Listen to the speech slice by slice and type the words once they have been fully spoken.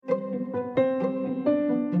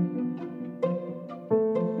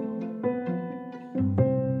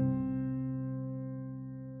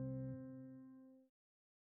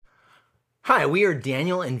Hi, we are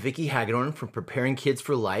Daniel and Vicky Hagedorn from Preparing Kids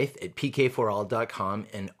for Life at pk4all.com,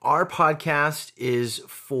 and our podcast is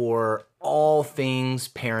for all things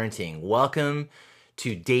parenting. Welcome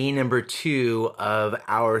to day number 2 of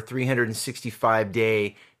our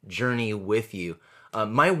 365-day journey with you.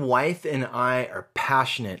 My wife and I are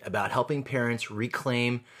passionate about helping parents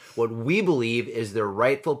reclaim what we believe is their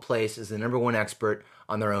rightful place as the number one expert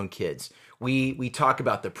on their own kids. We talk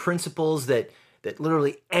about the principles that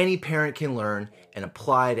literally any parent can learn and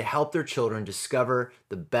apply to help their children discover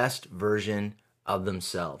the best version of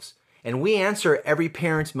themselves. And we answer every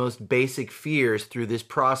parent's most basic fears through this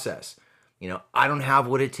process. I don't have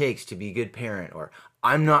what it takes to be a good parent, or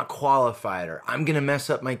I'm not qualified, or I'm going to mess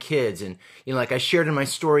up my kids. And, like I shared in my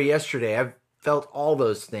story yesterday, I've felt all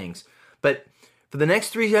those things. But for the next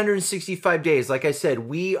 365 days, like I said,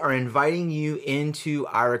 we are inviting you into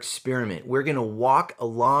our experiment. We're going to walk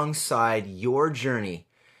alongside your journey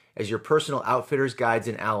as your personal outfitters, guides,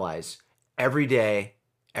 and allies every day,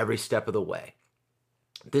 every step of the way.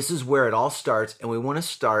 This is where it all starts, and we want to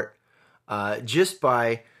start just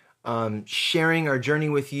by sharing our journey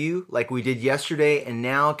with you like we did yesterday, and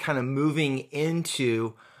now kind of moving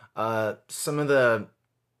into some of the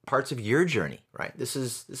parts of your journey, right? This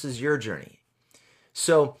is your journey.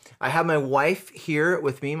 So I have my wife here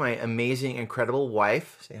with me, my amazing, incredible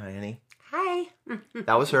wife. Say hi, Annie. Hi.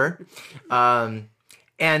 That was her.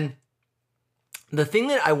 And the thing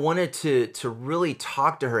that I wanted to really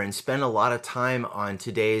talk to her and spend a lot of time on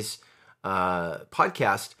today's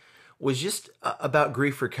podcast was just about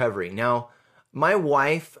grief recovery. Now, my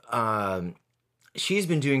wife, she's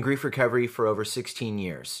been doing grief recovery for over 16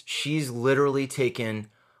 years. She's literally taken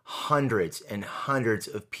hundreds and hundreds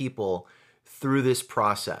of people through this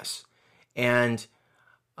process. And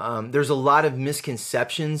there's a lot of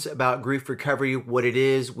misconceptions about grief recovery, what it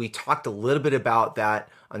is. We talked a little bit about that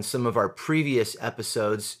on some of our previous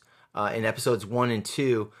episodes, in episodes 1 and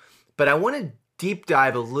 2. But I want to deep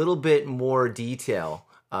dive a little bit more detail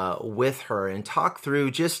with her and talk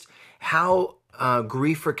through just how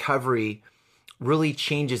grief recovery really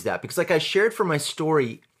changes that. Because like I shared from my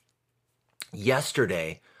story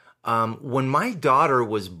yesterday, when my daughter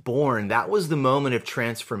was born, that was the moment of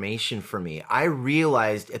transformation for me. I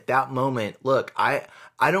realized at that moment, look, I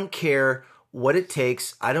don't care what it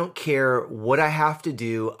takes. I don't care what I have to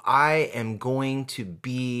do. I am going to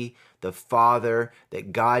be the father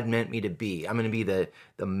that God meant me to be. I'm going to be the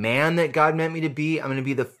man that God meant me to be. I'm going to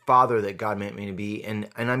be the father that God meant me to be. And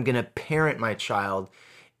I'm going to parent my child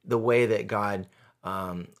the way that God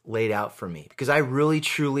laid out for me, because I really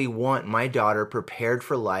truly want my daughter prepared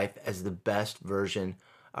for life as the best version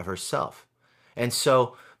of herself. And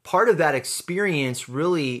so part of that experience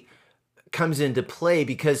really comes into play,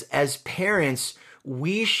 because as parents,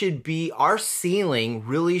 our ceiling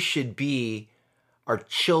really should be our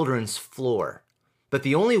children's floor. But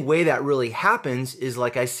the only way that really happens is,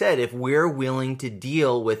 like I said, if we're willing to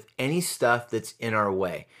deal with any stuff that's in our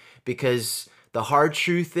way. Because the hard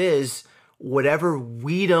truth is, whatever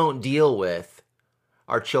we don't deal with,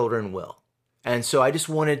 our children will. And so I just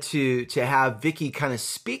wanted to have Vicky kind of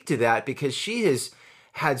speak to that, because she has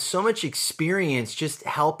had so much experience just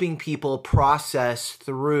helping people process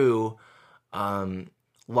through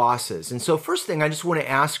losses. And so first thing I just want to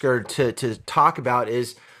ask her to talk about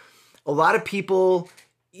is, a lot of people,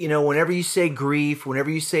 whenever you say grief, whenever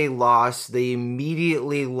you say loss, they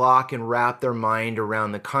immediately lock and wrap their mind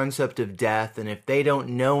around the concept of death. And if they don't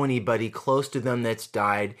know anybody close to them that's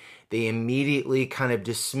died, they immediately kind of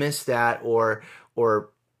dismiss that or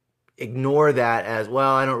ignore that as,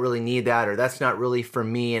 well, I don't really need that, or that's not really for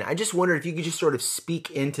me. And I just wondered if you could just sort of speak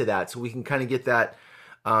into that so we can kind of get that,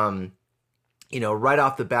 right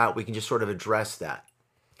off the bat, we can just sort of address that.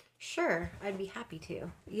 Sure, I'd be happy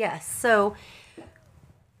to. Yes, so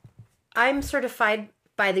I'm certified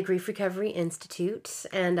by the Grief Recovery Institute,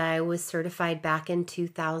 and I was certified back in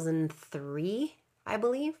 2003, I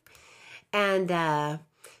believe. And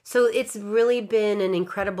so it's really been an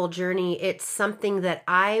incredible journey. It's something that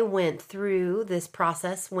I went through this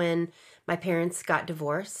process when my parents got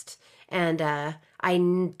divorced, and I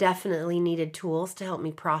definitely needed tools to help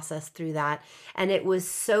me process through that. And it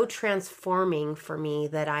was so transforming for me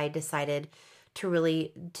that I decided to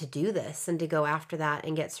do this and to go after that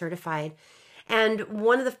and get certified. And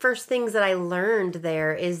one of the first things that I learned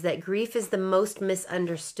there is that grief is the most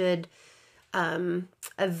misunderstood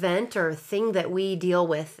event or thing that we deal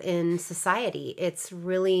with in society. It's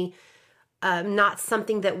really not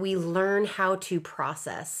something that we learn how to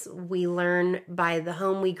process. We learn by the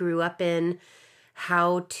home we grew up in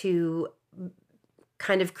how to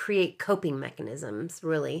kind of create coping mechanisms,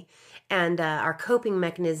 really. And our coping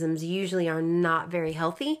mechanisms usually are not very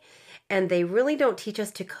healthy, and they really don't teach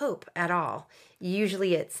us to cope at all.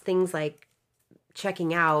 Usually it's things like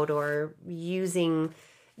checking out or using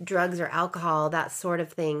drugs or alcohol, that sort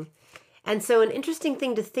of thing. And so an interesting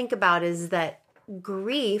thing to think about is that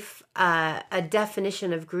grief, a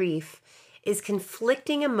definition of grief, is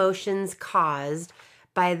conflicting emotions caused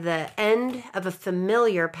by the end of a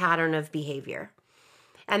familiar pattern of behavior.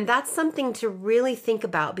 And that's something to really think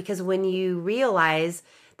about, because when you realize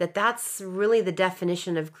that that's really the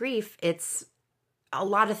definition of grief, it's a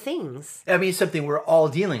lot of things. I mean, it's something we're all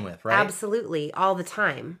dealing with, right? Absolutely, all the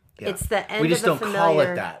time. Yeah. It's the end we just of a don't familiar... call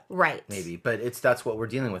it that, right? Maybe, but that's what we're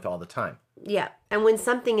dealing with all the time. Yeah, and when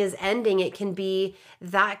something is ending, it can be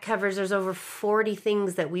that covers. There's over 40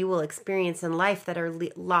 things that we will experience in life that are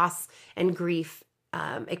loss and grief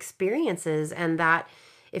experiences, and that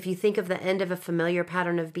if you think of the end of a familiar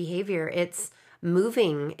pattern of behavior, it's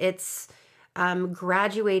moving, it's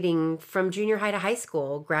graduating from junior high to high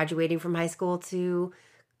school, graduating from high school to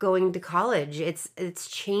going to college. It's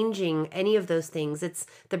changing any of those things. It's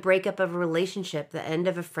the breakup of a relationship, the end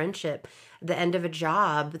of a friendship, the end of a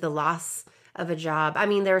job, the loss of a job. I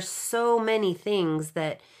mean, there's so many things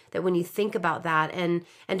that when you think about that, and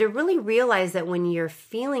to really realize that when you're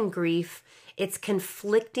feeling grief, it's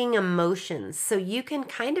conflicting emotions. So you can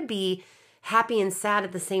kind of be happy and sad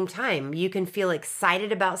at the same time. You can feel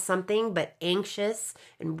excited about something, but anxious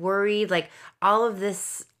and worried. Like all of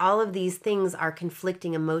these things are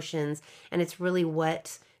conflicting emotions, and it's really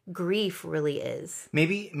what grief really is.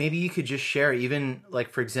 Maybe you could just share, even like,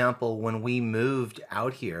 for example, when we moved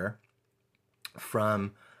out here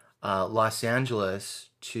from Los Angeles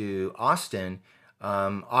to Austin,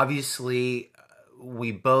 obviously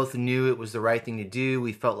we both knew it was the right thing to do.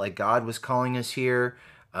 We felt like God was calling us here.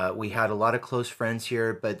 We had a lot of close friends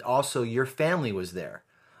here, but also your family was there.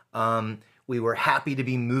 We were happy to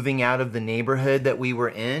be moving out of the neighborhood that we were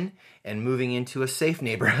in and moving into a safe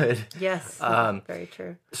neighborhood. Yes, very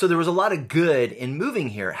true. So there was a lot of good in moving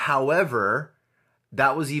here. However,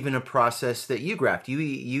 that was even a process that you grasped. You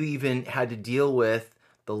even had to deal with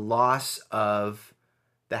the loss of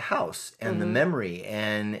the house and the memory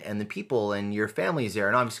and the people and your family's there.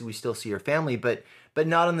 And obviously we still see your family, but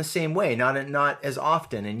not in the same way, not as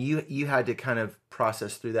often. And you had to kind of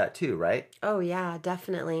process through that too, right? Oh yeah,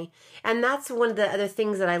 definitely. And that's one of the other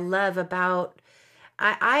things that I love about,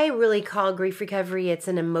 I really call grief recovery, it's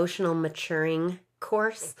an emotional maturing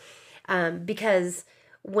course, because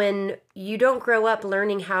when you don't grow up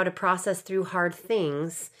learning how to process through hard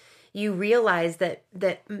things, you realize that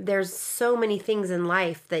there's so many things in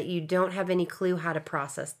life that you don't have any clue how to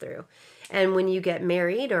process through. And when you get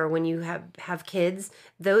married or when you have kids,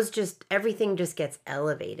 everything just gets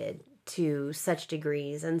elevated to such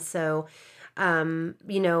degrees. And so,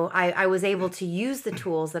 I was able to use the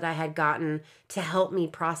tools that I had gotten to help me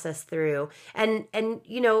process through. And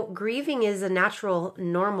grieving is a natural,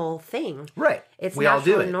 normal thing. Right. It's we natural all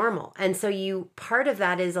do it. And normal. And so part of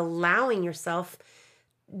that is allowing yourself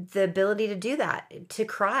the ability to do that, to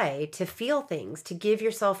cry, to feel things, to give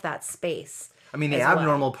yourself that space. I mean, the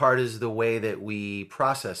abnormal part is the way that we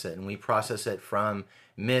process it, and we process it from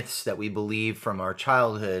myths that we believe from our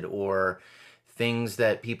childhood or things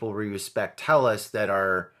that people we respect tell us that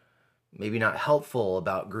are maybe not helpful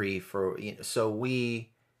about grief, or so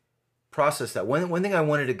we process that. One thing I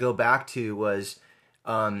wanted to go back to was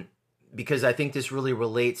because I think this really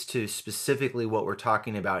relates to specifically what we're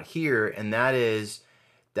talking about here, and that is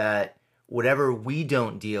that whatever we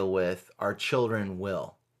don't deal with, our children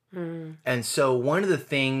will. And so one of the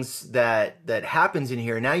things that happens in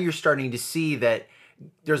here, now you're starting to see that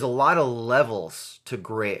there's a lot of levels to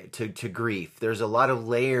grief. There's a lot of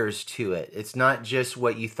layers to it. It's not just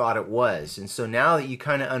what you thought it was. And so now that you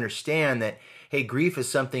kind of understand that, hey, grief is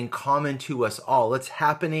something common to us all. It's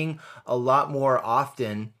happening a lot more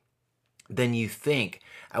often than you think.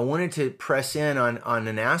 I wanted to press in on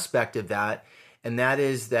an aspect of that, and that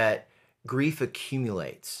is that grief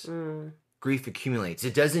accumulates. Grief accumulates.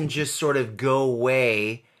 It doesn't just sort of go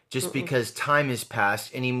away just because time has passed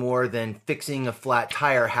any more than fixing a flat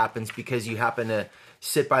tire happens because you happen to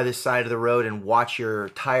sit by the side of the road and watch your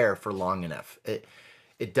tire for long enough.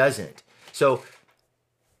 It doesn't. So,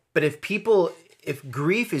 but if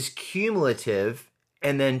grief is cumulative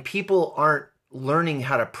and then people aren't learning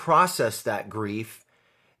how to process that grief,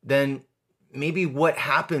 then maybe what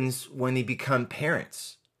happens when they become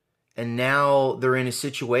parents and now they're in a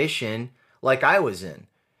situation like I was in.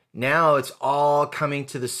 Now it's all coming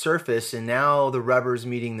to the surface, and now the rubber's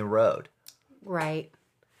meeting the road. Right.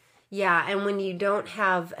 Yeah, and when you don't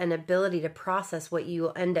have an ability to process, what you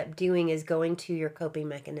end up doing is going to your coping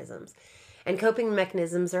mechanisms. And coping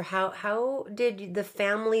mechanisms are how did the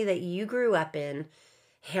family that you grew up in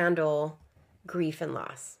handle grief and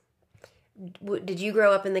loss? Did you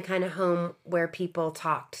grow up in the kind of home where people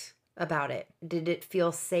talked about it? Did it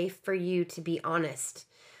feel safe for you to be honest?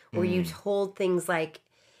 Were you told things like,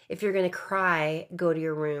 if you're going to cry, go to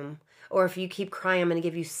your room, or if you keep crying, I'm going to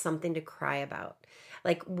give you something to cry about?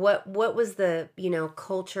 Like what was the,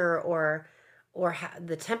 culture or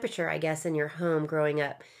the temperature, I guess, in your home growing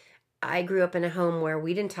up? I grew up in a home where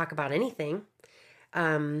we didn't talk about anything.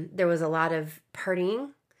 There was a lot of partying.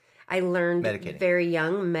 I learned very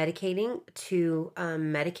young medicating to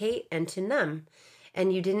medicate and to numb.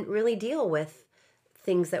 And you didn't really deal with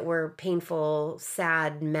things that were painful,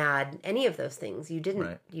 sad, mad, any of those things. You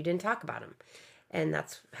didn't talk about them. And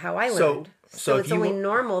that's how I learned. So it's only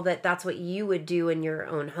normal that that's what you would do in your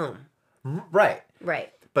own home. Right.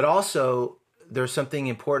 Right. But also, there's something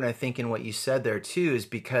important, I think, in what you said there, too, is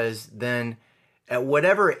because then at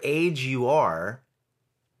whatever age you are,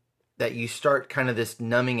 that you start kind of this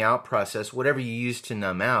numbing out process, whatever you use to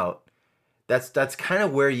numb out, that's kind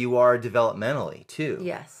of where you are developmentally, too.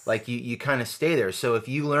 Yes. Like you kind of stay there. So if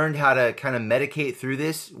you learned how to kind of medicate through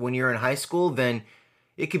this when you're in high school, then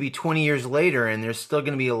it could be 20 years later, and there's still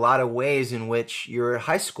going to be a lot of ways in which you're at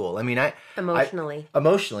high school. I mean, emotionally,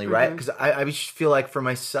 right? Because I just feel like for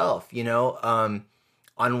myself, on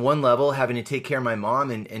one level, having to take care of my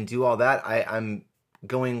mom and do all that, I'm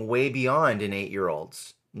going way beyond an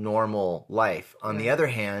 8-year-old's normal life. On the other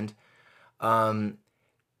hand,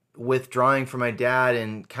 withdrawing from my dad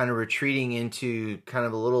and kind of retreating into kind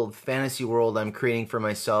of a little fantasy world I'm creating for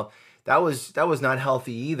myself, that was not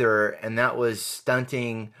healthy either, and that was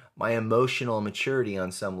stunting my emotional maturity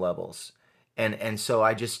on some levels, and so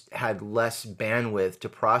I just had less bandwidth to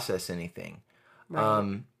process anything.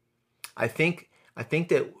 Right. I think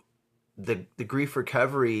that the grief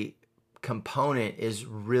recovery component is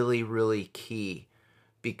really, really key,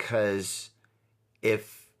 because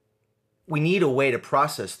if we need a way to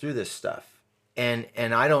process through this stuff. And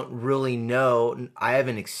I don't really know, I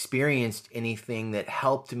haven't experienced anything that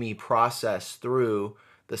helped me process through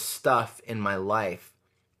the stuff in my life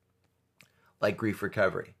like grief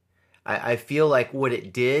recovery. I feel like what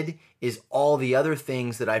it did is all the other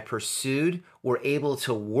things that I pursued were able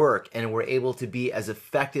to work and were able to be as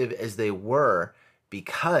effective as they were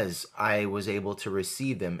because I was able to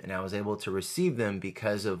receive them. And I was able to receive them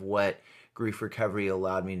because of what grief recovery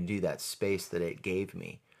allowed me to do, that space that it gave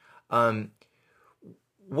me.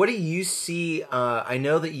 What do you see? I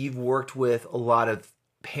know that you've worked with a lot of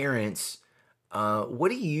parents. What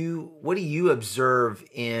do you observe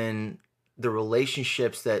in the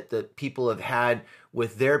relationships that people have had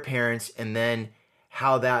with their parents, and then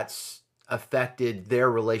how that's affected their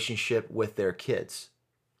relationship with their kids?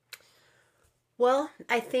 Well,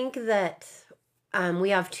 I think that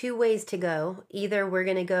we have two ways to go. Either we're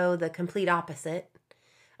going to go the complete opposite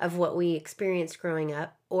of what we experienced growing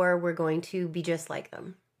up, or we're going to be just like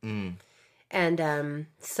them. And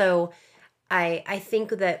so I think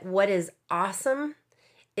that what is awesome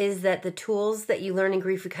is that the tools that you learn in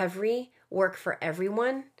grief recovery work for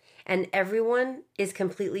everyone, and everyone is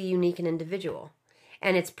completely unique and individual.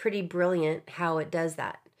 And it's pretty brilliant how it does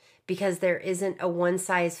that, because there isn't a one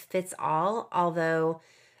size fits all, although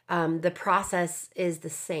the process is the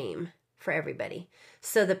same for everybody.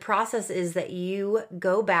 So the process is that you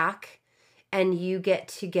go back and you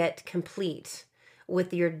get complete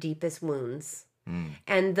with your deepest wounds.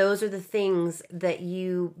 And those are the things that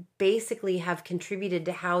you basically have contributed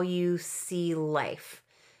to how you see life,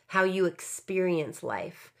 how you experience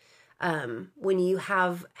life. When you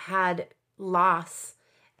have had loss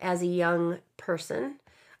as a young person,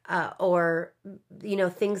 or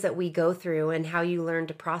things that we go through and how you learn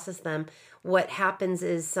to process them, what happens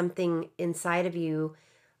is something inside of you.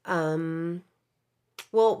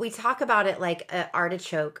 Well, we talk about it like an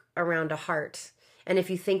artichoke around a heart. And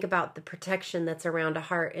if you think about the protection that's around a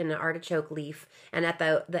heart in an artichoke leaf, and at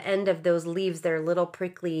the end of those leaves, they're little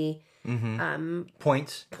prickly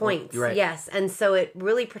points. Right. Yes. And so it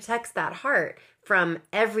really protects that heart from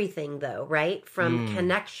everything, though, right? From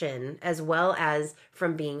connection as well as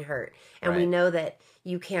from being hurt. And we know that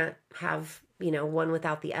you can't have, one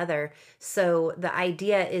without the other. So the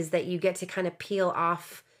idea is that you get to kind of peel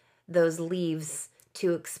off those leaves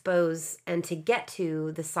to expose and to get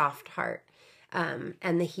to the soft heart,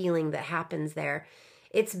 and the healing that happens there.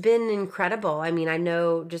 It's been incredible. I mean, I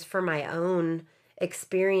know just for my own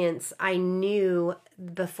experience, I knew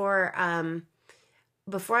before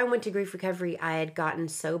before I went to grief recovery, I had gotten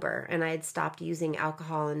sober and I had stopped using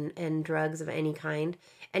alcohol and drugs of any kind.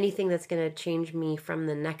 Anything that's going to change me from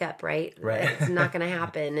the neck up, right? Right. It's not going to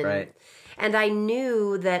happen. And, Right. and I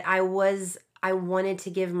knew that I wanted to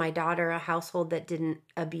give my daughter a household that didn't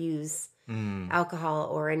abuse alcohol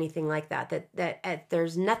or anything like that. That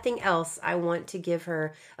there's nothing else. I want to give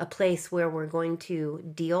her a place where we're going to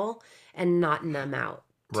deal and not numb out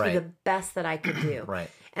to Right. the best that I could do. Right.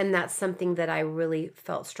 And that's something that I really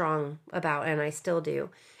felt strong about, and I still do.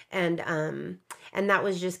 And that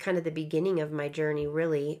was just kind of the beginning of my journey,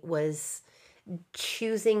 really, was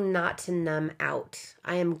choosing not to numb out.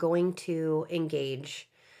 I am going to engage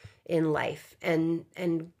in life and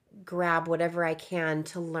grab whatever I can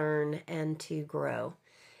to learn and to grow.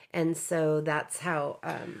 And so that's how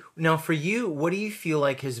Now, for you, what do you feel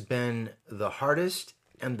like has been the hardest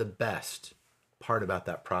and the best part about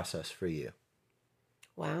that process for you?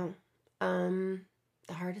 wow.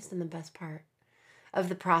 The hardest and the best part of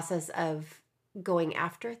the process of going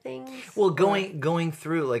after things. Well, going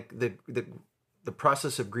through like the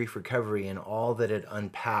process of grief recovery and all that it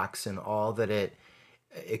unpacks and all that it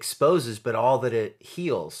exposes, but all that it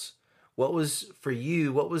heals. What was for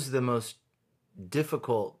you? What was the most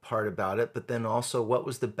difficult part about it? But then also, what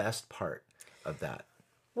was the best part of that?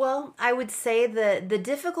 Well, I would say the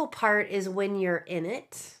difficult part is when you're in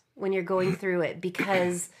it, when you're going through it,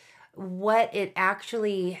 because what it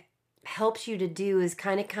actually helps you to do is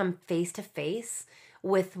kind of come face to face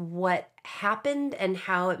with what happened and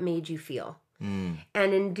how it made you feel. And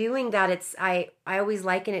in doing that, I always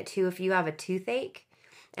liken it to if you have a toothache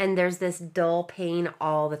and there's this dull pain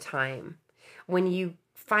all the time. When you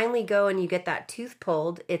finally go and you get that tooth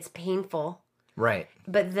pulled, it's painful, Right.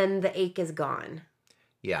 but then the ache is gone.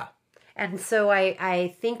 Yeah. And so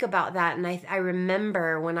I think about that, and I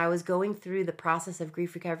remember when I was going through the process of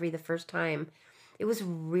grief recovery the first time, it was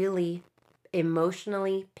really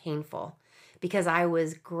emotionally painful because I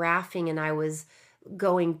was graphing and I was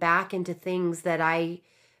going back into things that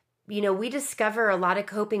we discover a lot of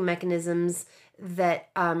coping mechanisms that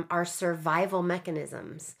are survival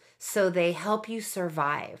mechanisms. So they help you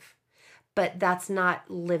survive, but that's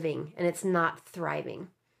not living and it's not thriving.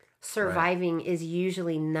 Surviving is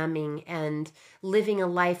usually numbing and living a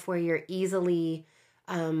life where you're easily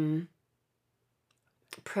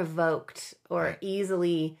provoked or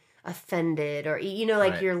easily offended, or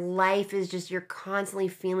your life is just, you're constantly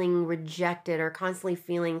feeling rejected or constantly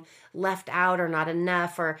feeling left out or not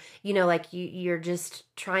enough, or you're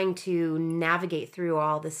just trying to navigate through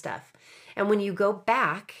all this stuff. And when you go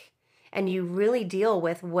back and you really deal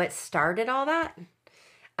with what started all that,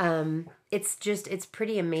 it's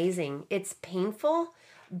pretty amazing. It's painful,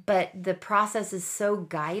 but the process is so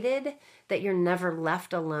guided that you're never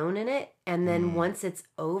left alone in it. And then once it's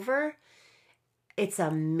over, it's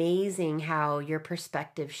amazing how your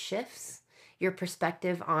perspective shifts. Your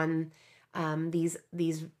perspective on these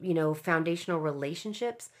foundational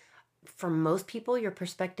relationships. For most people, your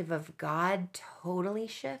perspective of God totally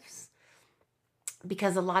shifts.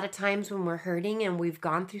 Because a lot of times when we're hurting and we've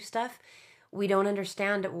gone through stuff, we don't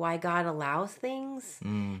understand why God allows things.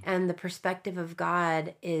 And the perspective of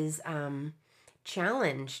God is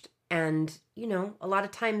challenged. And, a lot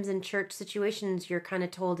of times in church situations, you're kind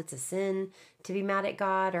of told it's a sin to be mad at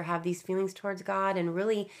God or have these feelings towards God. And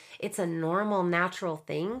really, it's a normal, natural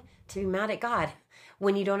thing to be mad at God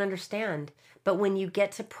when you don't understand. But when you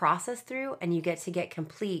get to process through and you get to get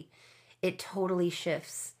complete, it totally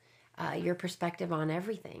shifts your perspective on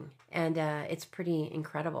everything. And it's pretty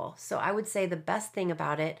incredible. So I would say the best thing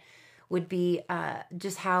about it would be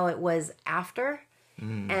just how it was after.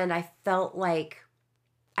 And I felt like,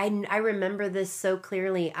 I remember this so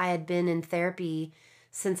clearly. I had been in therapy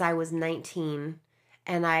since I was 19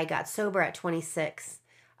 and I got sober at 26.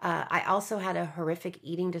 I also had a horrific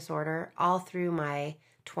eating disorder all through my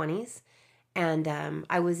 20s. And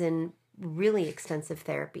I was in really extensive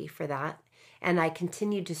therapy for that. And I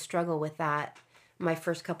continued to struggle with that my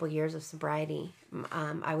first couple years of sobriety.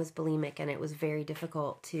 I was bulimic, and it was very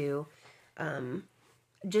difficult to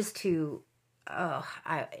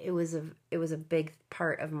it was a big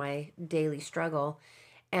part of my daily struggle.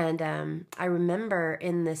 And I remember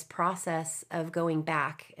in this process of going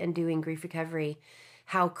back and doing grief recovery,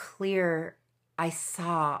 how clear I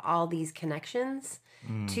saw all these connections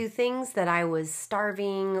to things that I was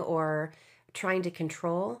starving or trying to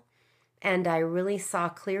control. And I really saw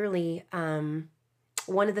clearly,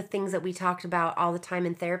 one of the things that we talked about all the time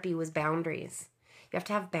in therapy was boundaries. You have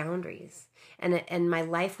to have boundaries. And my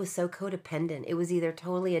life was so codependent. It was either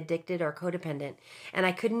totally addicted or codependent. And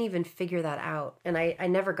I couldn't even figure that out. And I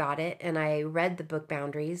never got it. And I read the book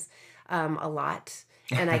Boundaries a lot.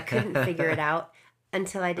 and I couldn't figure it out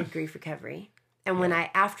until I did grief recovery. And when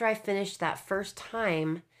after I finished that first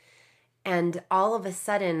time, and all of a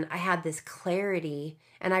sudden I had this clarity,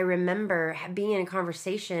 and I remember being in a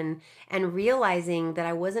conversation and realizing that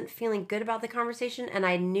I wasn't feeling good about the conversation, and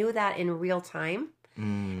I knew that in real time.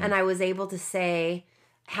 And I was able to say,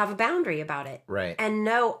 have a boundary about it. Right. And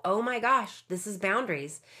know, oh my gosh, this is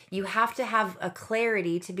boundaries. You have to have a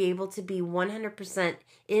clarity to be able to be 100%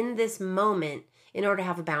 in this moment in order to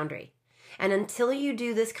have a boundary. And until you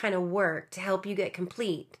do this kind of work to help you get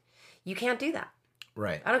complete, you can't do that.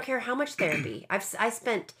 Right. I don't care how much therapy. I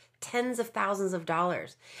spent tens of thousands of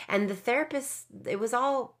dollars. And the therapist, it was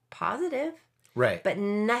all positive. Right. But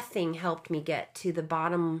nothing helped me get to the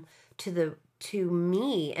bottom, to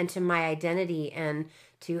me and to my identity, and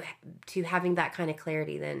to having that kind of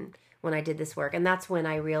clarity then when I did this work. And that's when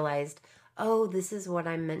I realized, oh, this is what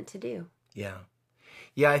I'm meant to do. Yeah.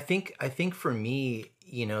 Yeah, I think for me,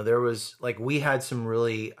 you know, there was like, we had some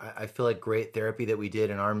really, I feel like, great therapy that we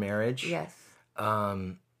did in our marriage. Yes.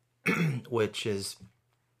 Which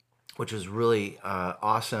was really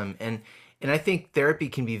awesome. And I think therapy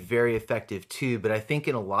can be very effective too, but I think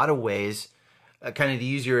in a lot of ways, kind of to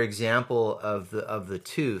use your example of the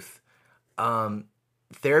tooth,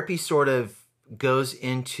 therapy sort of goes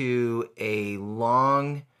into a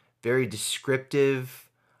long, very descriptive,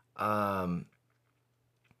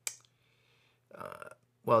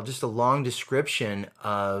 just a long description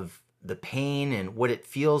of the pain and what it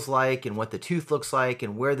feels like and what the tooth looks like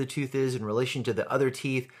and where the tooth is in relation to the other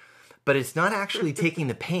teeth. But it's not actually taking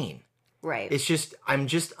the pain. Right. It's just, I'm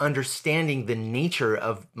just understanding the nature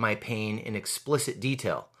of my pain in explicit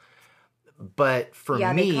detail. But for me...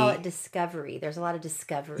 Yeah, they call it discovery. There's a lot of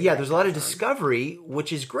discovery. Yeah, there's a lot of discovery,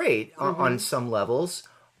 which is great on some levels.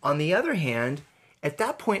 On the other hand, at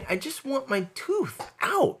that point, I just want my tooth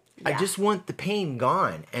out. Yeah. I just want the pain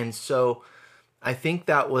gone. And so I think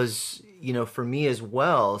that was, you know, for me as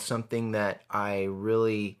well, something that I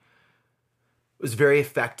really was very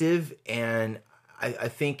effective. And I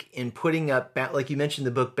think in putting up, like you mentioned,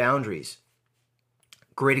 the book Boundaries,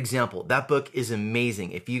 great example. That book is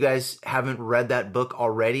amazing. If you guys haven't read that book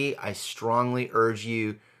already, I strongly urge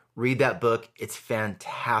you, read that book. It's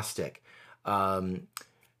fantastic. Henry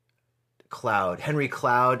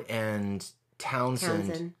Cloud and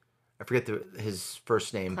Townsend. I forget his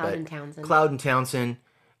first name. Cloud and Townsend. Cloud and Townsend.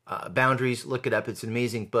 Boundaries, look it up. It's an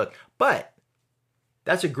amazing book. But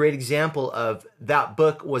that's a great example of that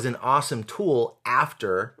book was an awesome tool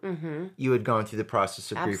after you had gone through the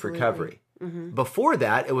process of grief recovery. Before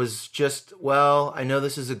that, it was just, well, I know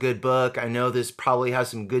this is a good book. I know this probably has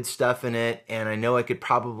some good stuff in it, and I know I could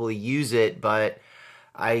probably use it, but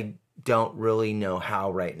I don't really know how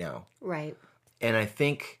right now. Right. And I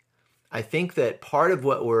think that part of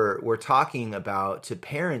what we're talking about to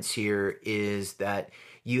parents here is that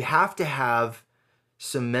you have to have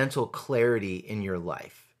some mental clarity in your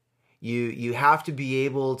life. You have to be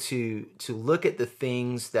able to look at the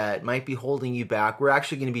things that might be holding you back. We're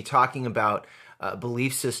actually going to be talking about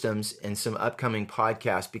belief systems in some upcoming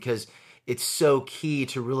podcasts because it's so key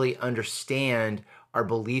to really understand our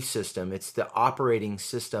belief system. It's the operating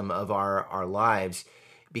system of our lives.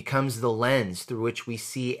 It becomes the lens through which we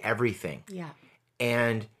see everything. Yeah.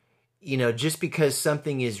 And, you know, just because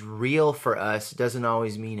something is real for us doesn't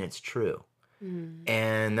always mean it's true.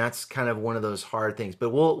 And that's kind of one of those hard things.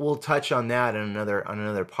 But we'll touch on that on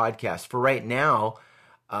another podcast. For right now,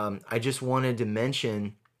 I just wanted to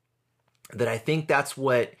mention that I think that's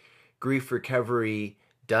what grief recovery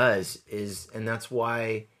does and that's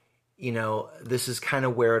why, you know, this is kind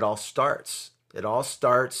of where it all starts. It all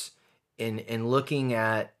starts in looking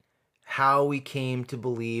at how we came to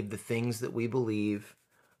believe the things that we believe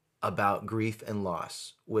about grief and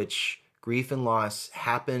loss, which grief and loss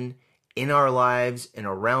happen in our lives and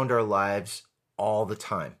around our lives all the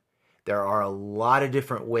time. There are a lot of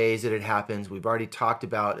different ways that it happens. We've already talked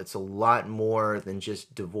about it's a lot more than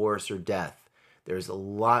just divorce or death. There's a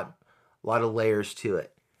lot of layers to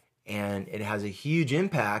it. And it has a huge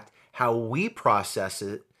impact how we process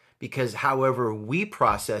it, because however we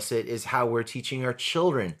process it is how we're teaching our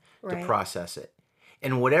children to process it.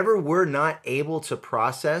 And whatever we're not able to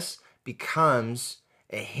process becomes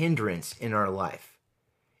a hindrance in our life.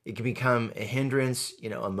 It can become a hindrance, you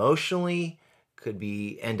know, emotionally,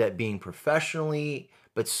 end up being professionally,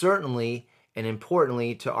 but certainly and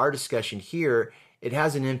importantly to our discussion here, it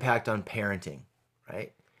has an impact on parenting,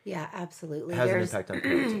 right? Yeah, absolutely. It has an impact on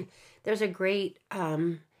parenting. There's a great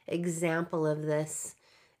example of this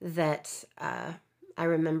that I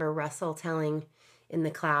remember Russell telling in the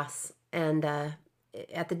class, and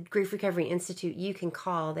at the Grief Recovery Institute, you can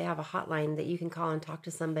call. They have a hotline that you can call and talk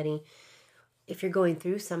to somebody if you're going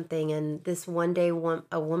through something. And this one day,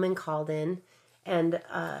 a woman called in, and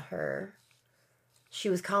she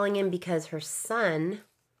was calling in because her son,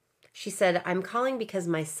 she said, I'm calling because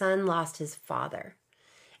my son lost his father,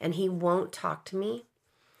 and he won't talk to me.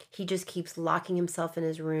 He just keeps locking himself in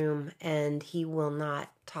his room, and he will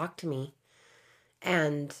not talk to me.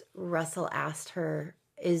 And Russell asked her,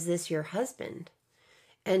 is this your husband?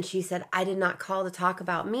 And she said, I did not call to talk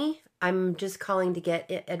about me. I'm just calling to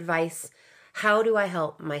get advice. How do I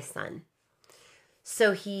help my son?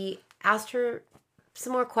 So he asked her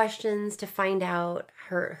some more questions to find out.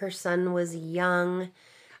 Her son was young,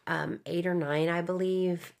 8 or 9, I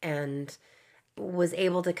believe, and was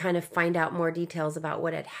able to kind of find out more details about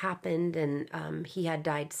what had happened. And he had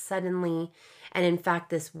died suddenly. And in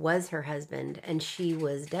fact, this was her husband, and she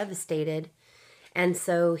was devastated. And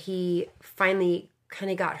so he finally kind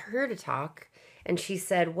of got her to talk, and she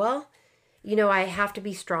said, well, I have to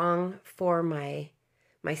be strong for my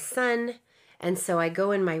son. And so I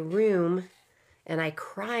go in my room and I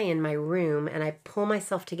cry in my room and I pull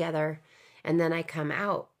myself together, and then I come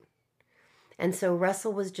out. And so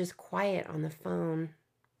Russell was just quiet on the phone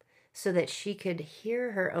so that she could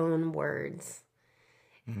hear her own words.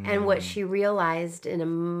 And what she realized in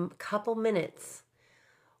a couple minutes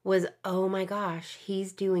was, oh my gosh,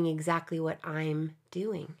 he's doing exactly what I'm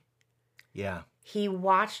doing. Yeah. He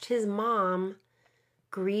watched his mom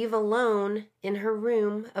grieve alone in her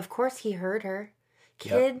room. Of course, he heard her.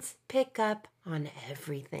 Kids pick up on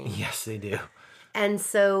everything. Yes, they do. And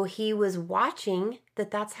so he was watching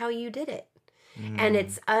that's how you did it. And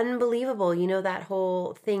it's unbelievable. That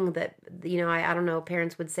whole thing that, I don't know,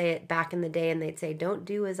 parents would say it back in the day, and they'd say, don't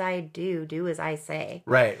do as I do as I say.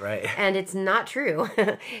 Right. And it's not true.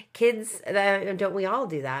 Kids, don't we all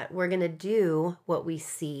do that? We're going to do what we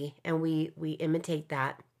see, and we imitate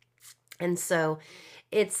that. And so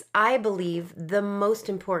it's, I believe, the most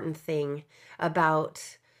important thing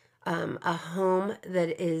about a home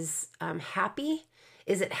that is happy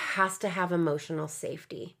is it has to have emotional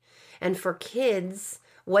safety. And for kids,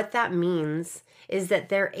 what that means is that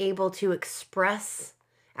they're able to express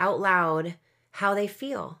out loud how they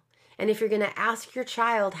feel. And if you're going to ask your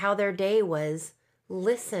child how their day was,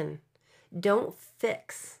 listen. Don't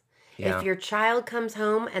fix. Yeah. If your child comes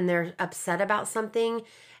home and they're upset about something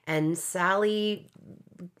and Sally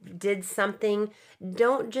did something,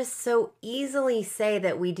 don't just so easily say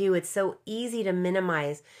that we do. It's so easy to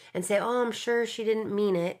minimize and say, oh, I'm sure she didn't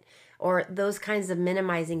mean it. Or those kinds of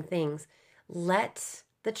minimizing things. Let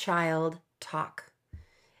the child talk.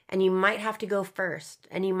 And you might have to go first.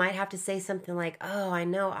 And you might have to say something like, oh, I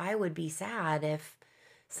know I would be sad if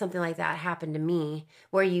something like that happened to me.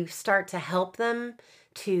 Where you start to help them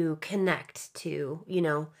to connect to,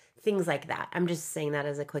 things like that. I'm just saying that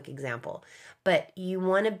as a quick example. But you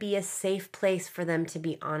want to be a safe place for them to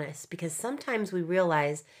be honest. Because sometimes we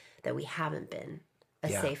realize that we haven't been a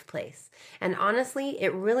safe place. And honestly,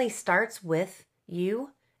 it really starts with you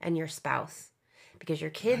and your spouse, because your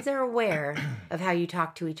kids are aware of how you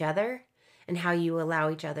talk to each other and how you allow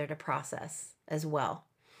each other to process as well.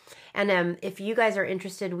 And if you guys are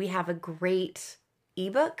interested, we have a great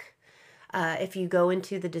ebook. If you go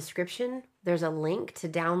into the description, there's a link to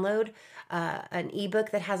download an ebook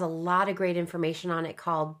that has a lot of great information on it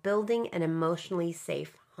called Building an Emotionally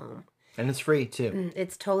Safe Home. And it's free too.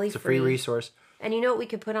 It's totally free. It's a free resource. And you know what we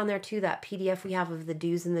could put on there too? That PDF we have of the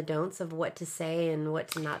do's and the don'ts of what to say and what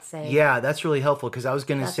to not say. Yeah, that's really helpful, because I was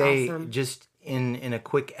going to say, awesome. Just in a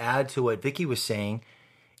quick add to what Vicki was saying,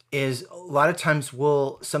 is a lot of times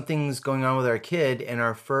something's going on with our kid, and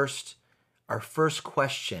our first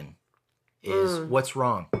question is, what's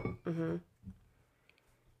wrong? Mm-hmm.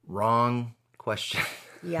 Wrong question.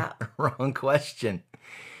 Yeah. Wrong question.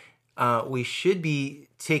 We should be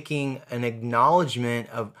taking an acknowledgement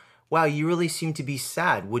of, wow, you really seem to be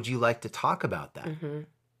sad. Would you like to talk about that? Mm-hmm.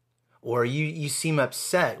 Or you seem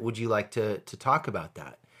upset. Would you like to talk about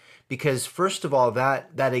that? Because first of all, that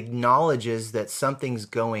acknowledges that something's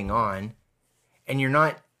going on, and you're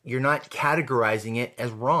not categorizing it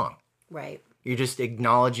as wrong. Right. You're just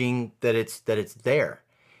acknowledging that it's there.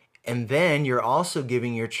 And then you're also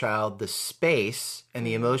giving your child the space and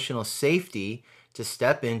the emotional safety to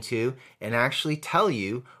step into and actually tell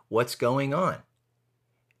you what's going on.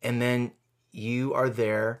 And then you are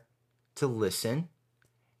there to listen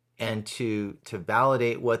and to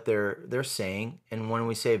validate what they're saying. And when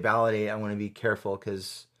we say validate, I want to be careful,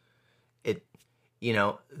 because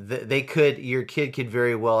your kid could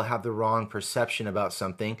very well have the wrong perception about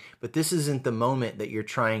something, but this isn't the moment that you're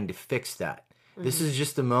trying to fix that. This is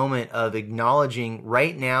just a moment of acknowledging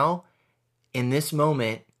right now, in this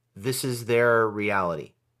moment, this is their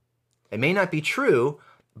reality. It may not be true,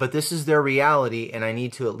 but this is their reality, and I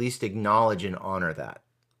need to at least acknowledge and honor that.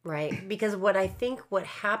 Right. Because what I think what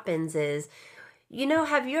happens is,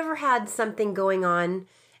 have you ever had something going on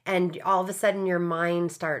and all of a sudden your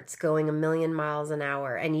mind starts going a million miles an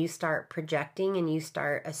hour and you start projecting and you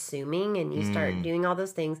start assuming and you start doing all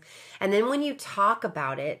those things. And then when you talk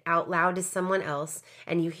about it out loud to someone else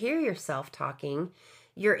and you hear yourself talking,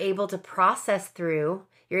 you're able to process through,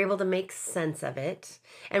 you're able to make sense of it.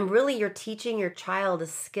 And really you're teaching your child a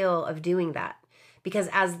skill of doing that. Because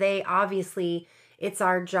as they obviously, it's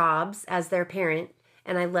our jobs as their parent,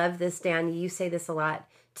 and I love this, Dan, you say this a lot,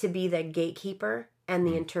 to be the gatekeeper and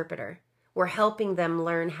the interpreter. We're helping them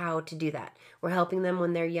learn how to do that. We're helping them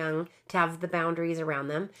when they're young to have the boundaries around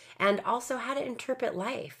them and also how to interpret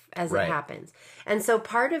life as it happens. And so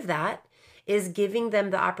part of that is giving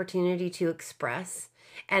them the opportunity to express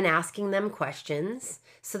and asking them questions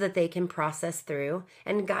so that they can process through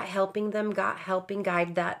and helping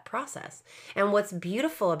guide that process. And what's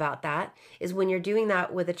beautiful about that is when you're doing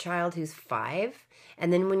that with a child who's 5,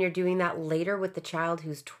 and then when you're doing that later with the child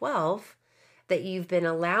who's 12, that you've been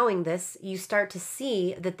allowing this, you start to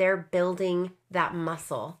see that they're building that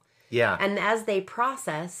muscle. Yeah. And as they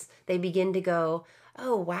process, they begin to go,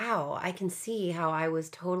 oh, wow, I can see how I was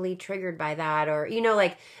totally triggered by that. Or,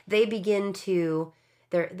 they begin to,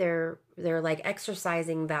 they're like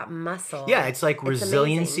exercising that muscle. Yeah, it's like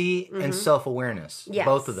resiliency and self-awareness. Yes.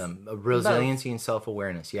 Both of them. Resiliency and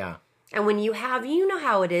self-awareness, yeah. And when you know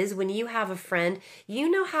how it is when you have a friend,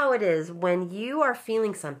 you know how it is when you are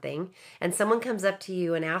feeling something and someone comes up to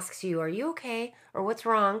you and asks you, are you okay? Or what's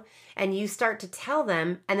wrong? And you start to tell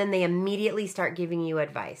them, and then they immediately start giving you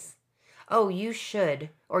advice. Oh, you should,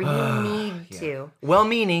 or you need to.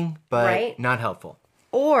 Well-meaning, but not helpful.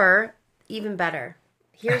 Or, even better,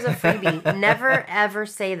 here's a freebie. Never, ever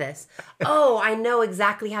say this. Oh, I know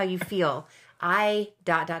exactly how you feel.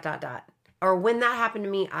 Or when that happened to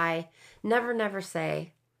me, I never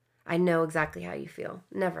say, I know exactly how you feel.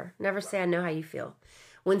 Never say I know how you feel.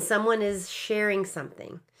 When someone is sharing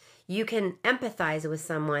something, you can empathize with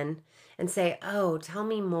someone and say, oh, tell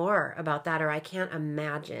me more about that, or I can't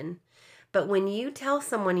imagine. But when you tell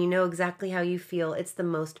someone you know exactly how you feel, it's the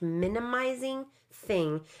most minimizing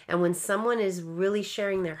thing. And when someone is really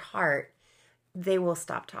sharing their heart, they will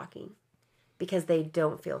stop talking because they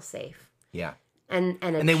don't feel safe. Yeah. And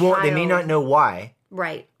they won't. They may not know why.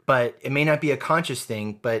 Right. But it may not be a conscious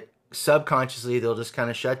thing. But subconsciously, they'll just kind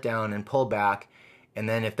of shut down and pull back. And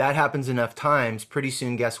then if that happens enough times, pretty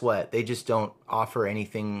soon, guess what? They just don't offer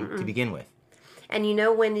anything to begin with. And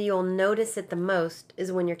when you'll notice it the most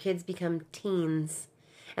is when your kids become teens.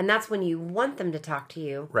 And that's when you want them to talk to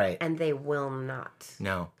you. Right. And they will not.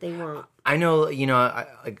 No. They won't. I know,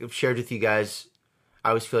 I've shared with you guys, I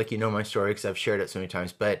always feel like you know my story because I've shared it so many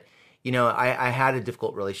times. But, I had a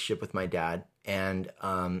difficult relationship with my dad. And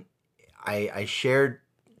I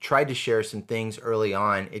tried to share some things early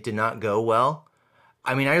on. It did not go well.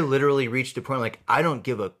 I mean, I literally reached a point I don't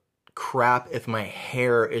give a crap if my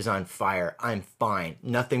hair is on fire. I'm fine.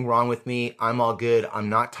 Nothing wrong with me. I'm all good. I'm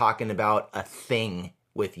not talking about a thing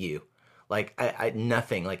with you. I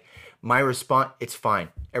nothing. My response, it's fine.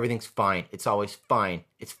 Everything's fine. It's always fine.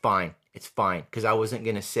 It's fine. It's fine. Because I wasn't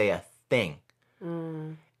going to say a thing.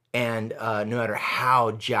 And no matter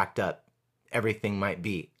how jacked up everything might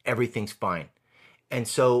be, everything's fine. And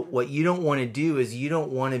so what you don't want to do is you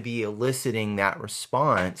don't want to be eliciting that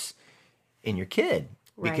response in your kid.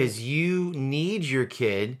 Right. Because you need your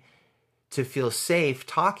kid to feel safe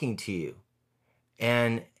talking to you.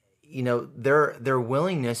 And, their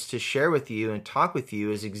willingness to share with you and talk with you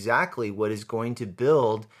is exactly what is going to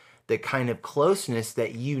build the kind of closeness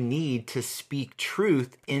that you need to speak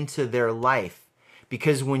truth into their life.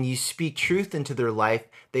 Because when you speak truth into their life,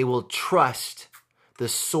 they will trust the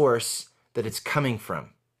source that it's coming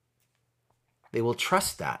from. They will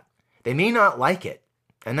trust that. They may not like it,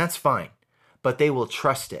 and that's fine, but they will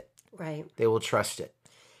trust it. Right. They will trust it.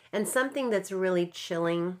 And something that's really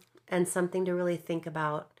chilling and something to really think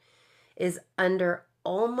about is under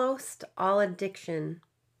almost all addiction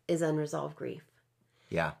is unresolved grief.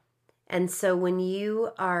 Yeah. And so when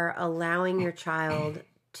you are allowing your child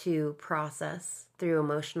to process through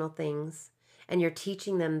emotional things and you're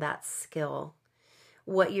teaching them that skill,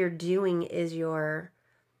 what you're doing is you're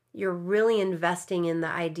really investing in the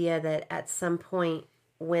idea that at some point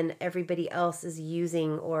when everybody else is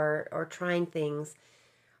using or trying things,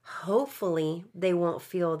 hopefully they won't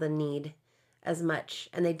feel the need as much,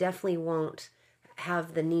 and they definitely won't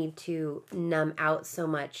have the need to numb out so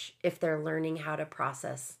much if they're learning how to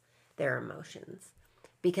process their emotions.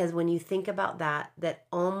 Because when you think about that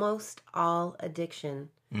almost all addiction,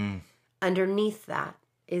 underneath that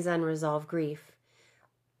is unresolved grief.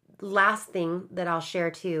 Last thing that I'll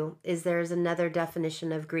share too is there's another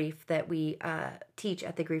definition of grief that we teach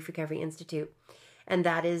at the Grief Recovery Institute. And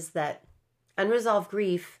that is that unresolved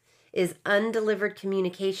grief is undelivered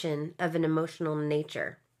communication of an emotional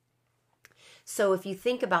nature. So if you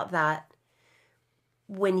think about that,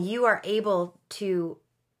 when you are able to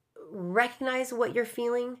recognize what you're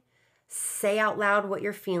feeling, say out loud what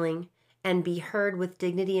you're feeling, and be heard with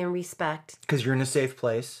dignity and respect. Because you're in a safe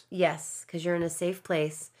place. Yes, because you're in a safe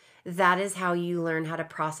place. That is how you learn how to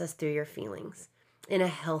process through your feelings in a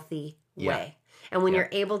healthy way. And when you're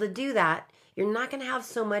able to do that, you're not going to have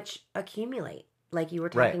so much accumulate, like you were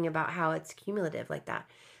talking about how it's cumulative like that.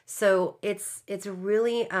 So it's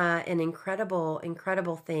really an incredible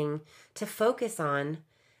thing to focus on,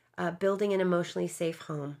 building an emotionally safe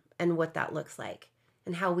home and what that looks like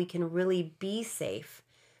and how we can really be safe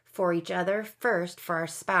for each other first, for our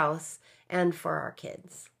spouse, and for our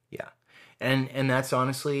kids. Yeah. And that's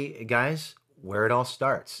honestly, guys, where it all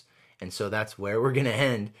starts. And so that's where we're going to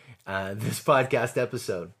end this podcast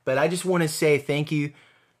episode. But I just want to say thank you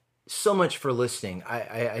so much for listening.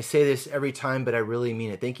 I say this every time, but I really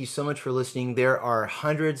mean it. Thank you so much for listening. There are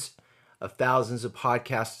hundreds of thousands of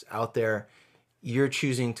podcasts out there. You're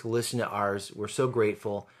choosing to listen to ours. We're so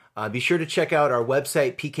grateful. Be sure to check out our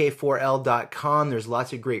website, pk4l.com. There's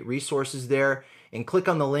lots of great resources there. And click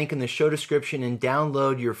on the link in the show description and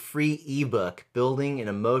download your free ebook, Building an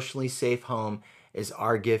Emotionally Safe Home is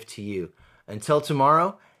our gift to you. Until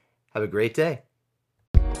tomorrow, have a great day.